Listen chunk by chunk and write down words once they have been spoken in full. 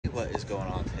What is going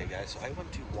on today, guys? So I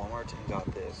went to Walmart and got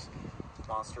this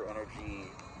Monster Energy,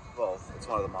 well, it's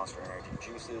one of the Monster Energy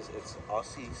juices. It's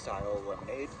Aussie style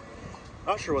lemonade.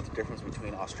 Not sure what the difference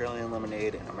between Australian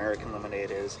lemonade and American lemonade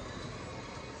is,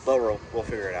 but we'll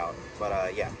figure it out.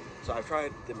 But yeah, so I've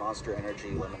tried the Monster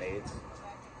Energy lemonades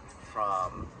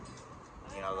from,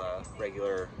 the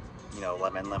regular,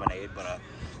 lemon lemonade, but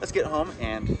let's get home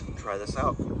and try this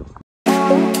out.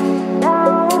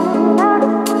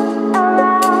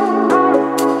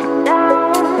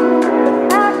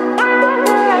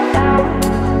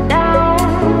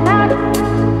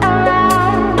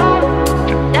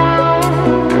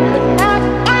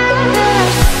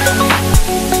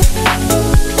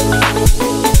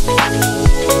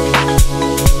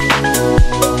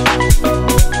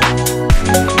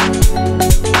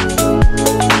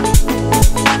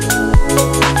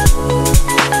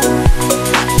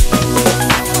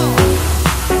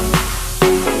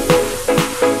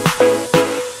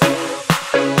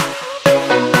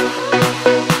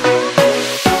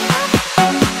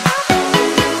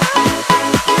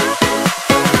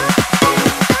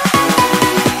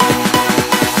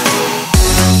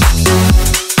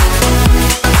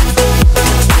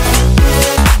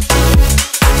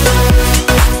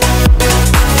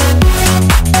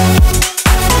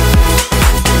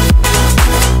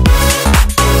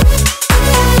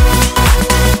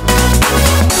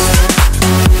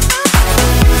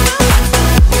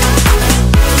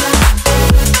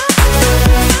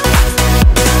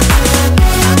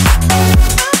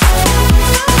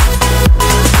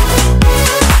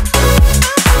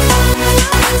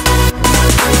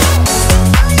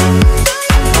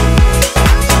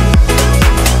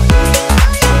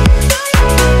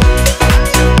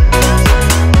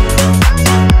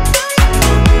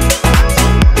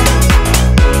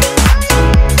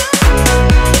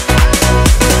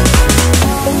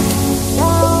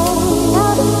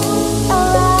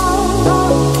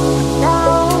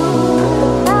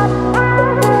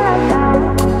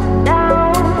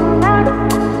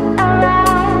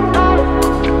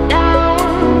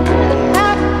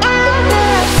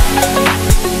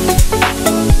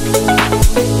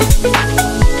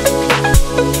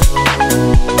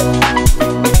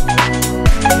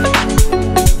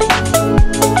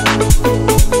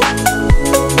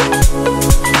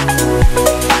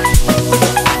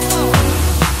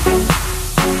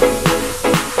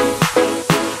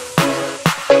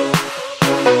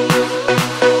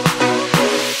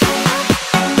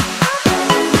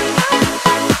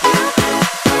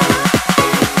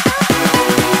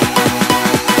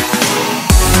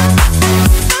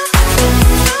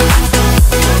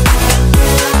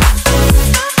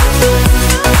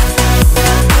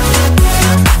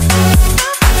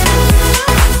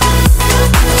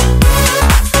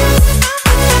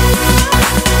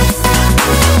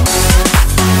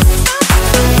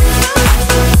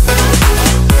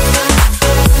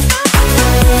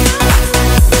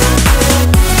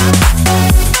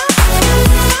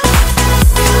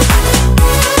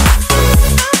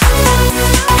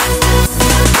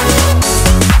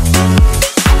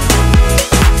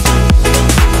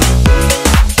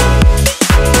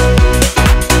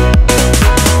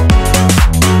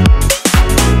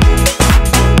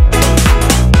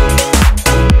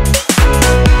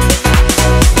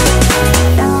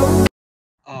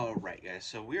 Alright guys,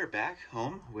 so we are back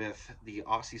home with the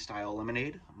Aussie style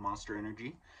lemonade, Monster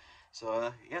Energy.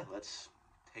 So yeah, let's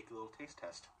take a little taste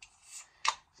test.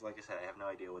 So like I said, I have no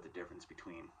idea what the difference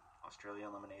between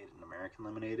Australian lemonade and American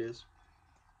lemonade is.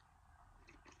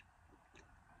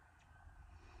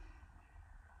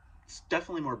 It's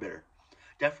definitely more bitter.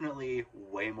 Definitely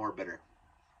way more bitter.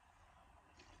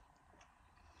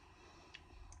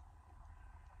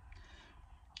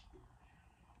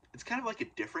 It's kind of like a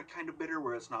different kind of bitter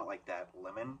where it's not like that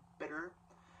lemon bitter.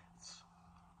 It's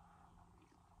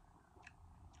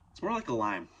more like a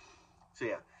lime. So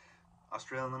yeah,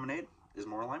 Australian lemonade is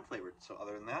more lime flavored. So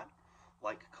other than that,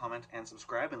 like, comment, and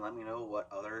subscribe, and let me know what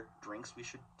other drinks we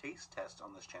should taste test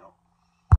on this channel.